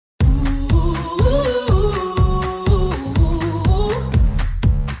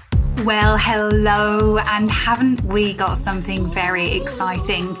Well, hello, and haven't we got something very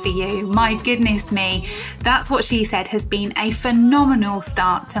exciting for you? My goodness me, That's What She Said has been a phenomenal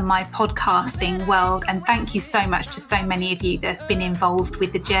start to my podcasting world, and thank you so much to so many of you that have been involved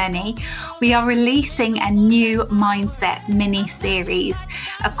with the journey. We are releasing a new mindset mini-series,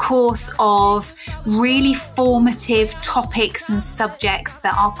 a course of really formative topics and subjects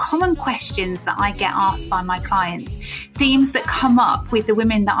that are common questions that I get asked by my clients, themes that come up with the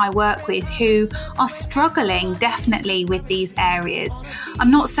women that I work with who are struggling definitely with these areas.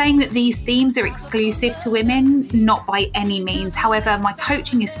 I'm not saying that these themes are exclusive to women, not by any means. However, my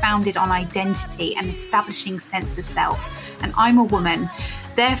coaching is founded on identity and establishing sense of self, and I'm a woman.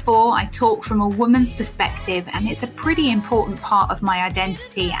 Therefore, I talk from a woman's perspective, and it's a pretty important part of my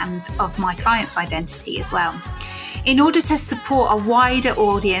identity and of my clients' identity as well. In order to support a wider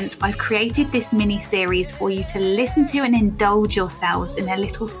audience, I've created this mini-series for you to listen to and indulge yourselves in a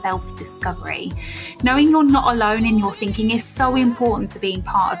little self-discovery. Knowing you're not alone in your thinking is so important to being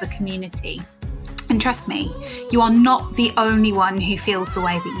part of a community. And trust me, you are not the only one who feels the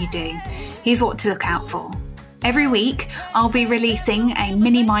way that you do. Here's what to look out for. Every week, I'll be releasing a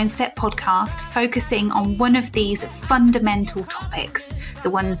mini mindset podcast focusing on one of these fundamental topics, the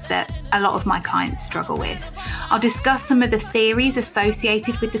ones that a lot of my clients struggle with. I'll discuss some of the theories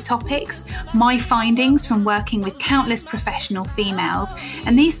associated with the topics, my findings from working with countless professional females,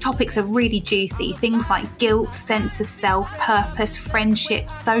 and these topics are really juicy. Things like guilt, sense of self, purpose,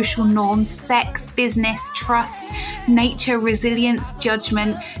 friendship, social norms, sex, business, trust, nature, resilience,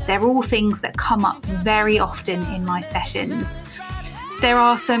 judgment. They're all things that come up very often in my sessions. There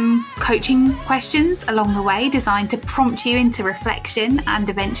are some coaching questions along the way designed to prompt you into reflection and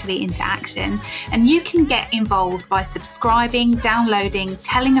eventually into action. And you can get involved by subscribing, downloading,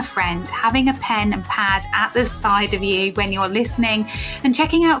 telling a friend, having a pen and pad at the side of you when you're listening, and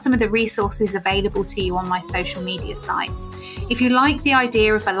checking out some of the resources available to you on my social media sites. If you like the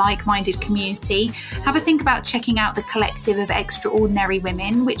idea of a like-minded community, have a think about checking out the Collective of Extraordinary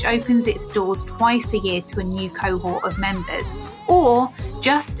Women, which opens its doors twice a year to a new cohort of members. Or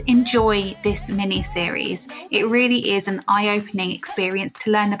just enjoy this mini-series. It really is an eye-opening experience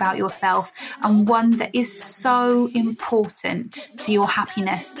to learn about yourself, and one that is so important to your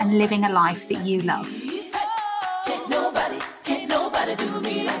happiness and living a life that you love. Can't nobody do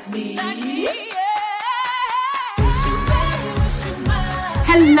me like me.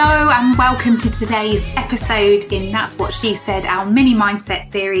 Hello and welcome to today's episode in That's What She Said, our mini mindset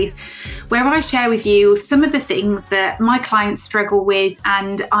series, where I share with you some of the things that my clients struggle with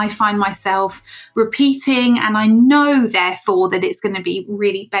and I find myself repeating, and I know therefore that it's going to be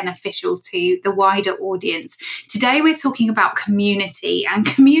really beneficial to the wider audience. Today we're talking about community, and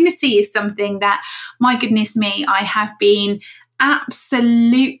community is something that, my goodness me, I have been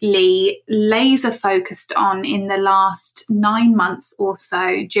absolutely laser focused on in the last 9 months or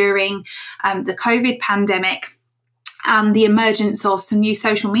so during the COVID pandemic and the emergence of some new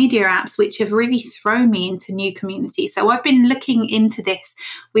social media apps, which have really thrown me into new communities. So I've been looking into this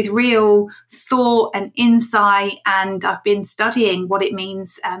with real thought and insight, and I've been studying what it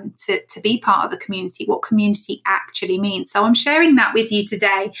means to be part of a community, what community actually means. So I'm sharing that with you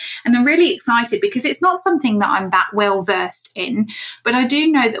today, and I'm really excited because it's not something that I'm that well versed in, but I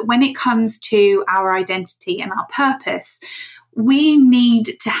do know that when it comes to our identity and our purpose, we need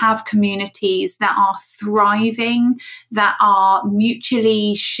to have communities that are thriving, that are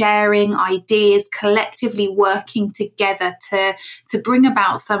mutually sharing ideas, collectively working together to bring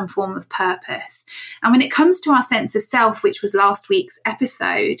about some form of purpose. And when it comes to our sense of self, which was last week's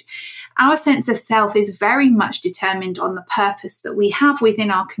episode, our sense of self is very much determined on the purpose that we have within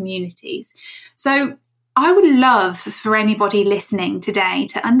our communities. So I would love for anybody listening today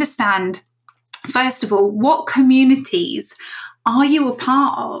to understand, first of all, what communities are you a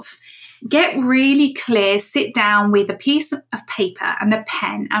part of? Get really clear, sit down with a piece of paper and a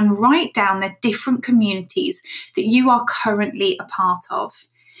pen and write down the different communities that you are currently a part of.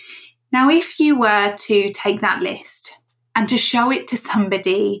 Now, if you were to take that list and to show it to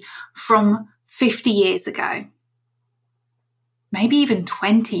somebody from 50 years ago, maybe even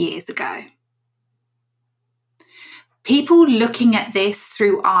 20 years ago, people looking at this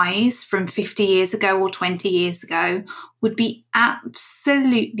through eyes from 50 years ago or 20 years ago would be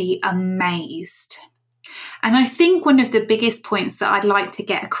absolutely amazed. And I think one of the biggest points that I'd like to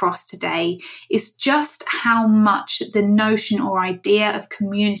get across today is just how much the notion or idea of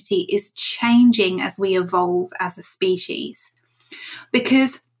community is changing as we evolve as a species.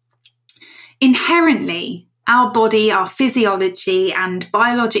 Because inherently, our body, our physiology, and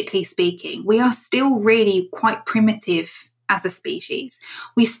biologically speaking, we are still really quite primitive as a species.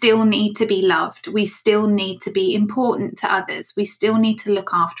 We still need to be loved. We still need to be important to others. We still need to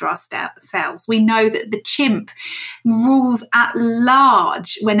look after ourselves. We know that the chimp rules at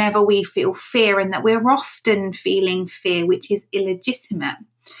large whenever we feel fear, and that we're often feeling fear, which is illegitimate.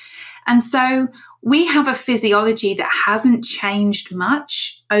 And so we have a physiology that hasn't changed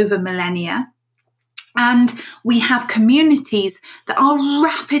much over millennia. And we have communities that are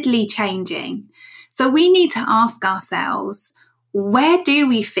rapidly changing. So we need to ask ourselves, where do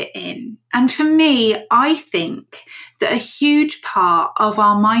we fit in? And for me, I think that a huge part of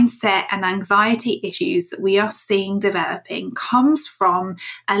our mindset and anxiety issues that we are seeing developing comes from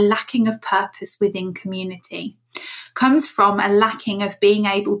a lacking of purpose within community, comes from a lacking of being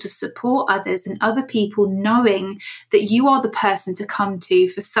able to support others and other people knowing that you are the person to come to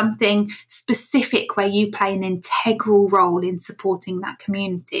for something specific where you play an integral role in supporting that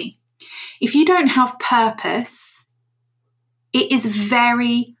community. If you don't have purpose, it is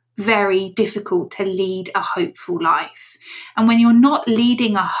very, very difficult to lead a hopeful life. And when you're not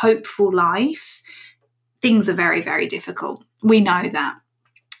leading a hopeful life, things are very, very difficult. We know that.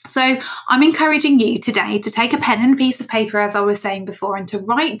 So I'm encouraging you today to take a pen and a piece of paper, as I was saying before, and to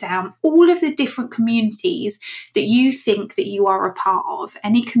write down all of the different communities that you think that you are a part of,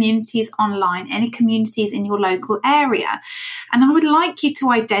 any communities online, any communities in your local area. And I would like you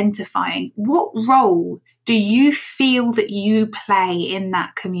to identify what role do you feel that you play in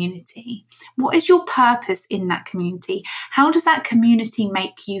that community? What is your purpose in that community? How does that community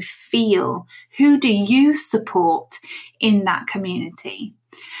make you feel? Who do you support in that community?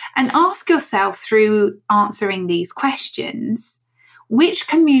 And ask yourself, through answering these questions, which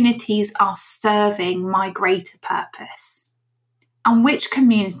communities are serving my greater purpose? And which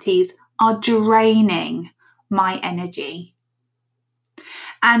communities are draining my energy?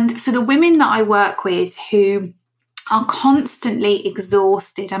 And for the women that I work with who are constantly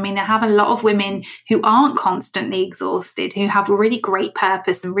exhausted, I mean, I have a lot of women who aren't constantly exhausted, who have a really great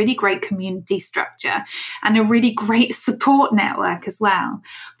purpose and really great community structure and a really great support network as well.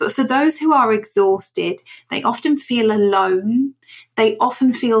 But for those who are exhausted, they often feel alone. They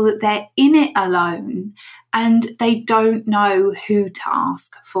often feel that they're in it alone, and they don't know who to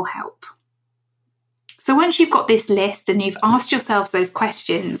ask for help. So once you've got this list and you've asked yourselves those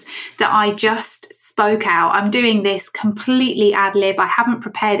questions that I just spoke out, I'm doing this completely ad lib. I haven't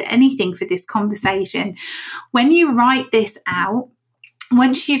prepared anything for this conversation. When you write this out,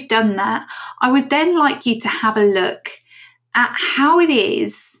 once you've done that, I would then like you to have a look at how it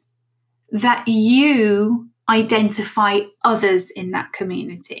is that you identify others in that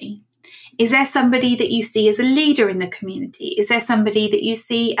community. Is there somebody that you see as a leader in the community? Is there somebody that you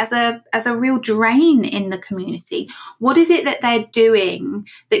see as a real drain in the community? What is it that they're doing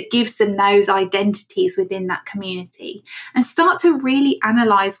that gives them those identities within that community? And start to really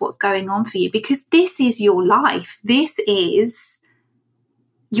analyze what's going on for you, because this is your life. This is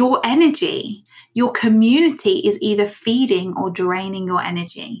your energy. Your community is either feeding or draining your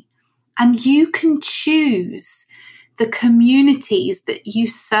energy. And you can choose the communities that you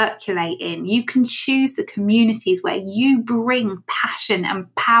circulate in. You can choose the communities where you bring passion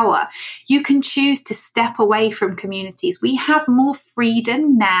and power. You can choose to step away from communities. We have more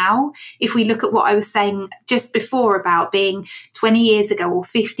freedom now. If we look at what I was saying just before about being 20 years ago or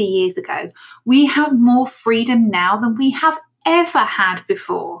 50 years ago, we have more freedom now than we have ever had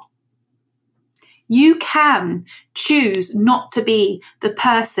before. You can choose not to be the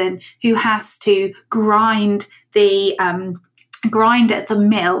person who has to grind at the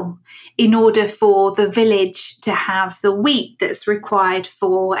mill in order for the village to have the wheat that's required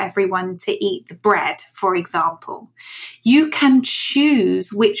for everyone to eat the bread, for example. You can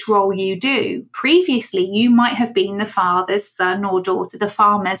choose which role you do. Previously, you might have been the father's son or daughter, the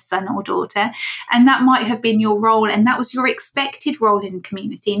farmer's son or daughter, and that might have been your role, and that was your expected role in the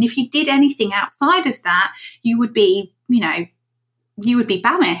community. And if you did anything outside of that, you would be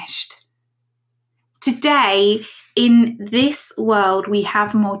banished. Today, in this world, we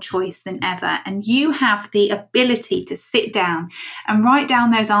have more choice than ever, and you have the ability to sit down and write down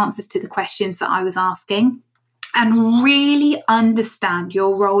those answers to the questions that I was asking and really understand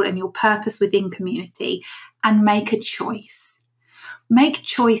your role and your purpose within community and make a choice. Make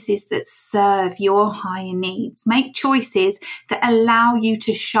choices that serve your higher needs. Make choices that allow you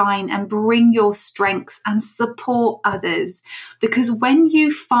to shine and bring your strengths and support others. Because when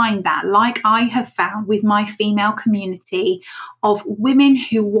you find that, like I have found with my female community of women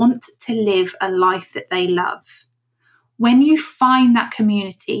who want to live a life that they love, when you find that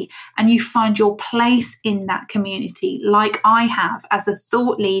community and you find your place in that community, like I have as a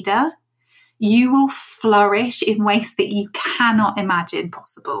thought leader, you will flourish in ways that you cannot imagine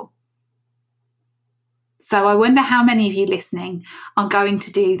possible. So I wonder how many of you listening are going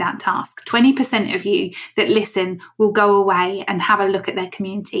to do that task. 20% of you that listen will go away and have a look at their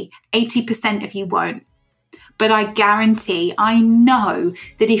community. 80% of you won't. But I guarantee, I know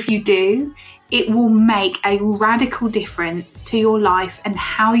that if you do, it will make a radical difference to your life and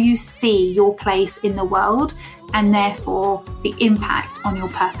how you see your place in the world, and therefore the impact on your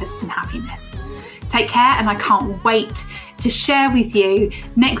purpose and happiness. Take care, and I can't wait to share with you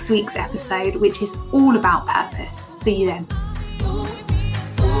next week's episode, which is all about purpose. See you then.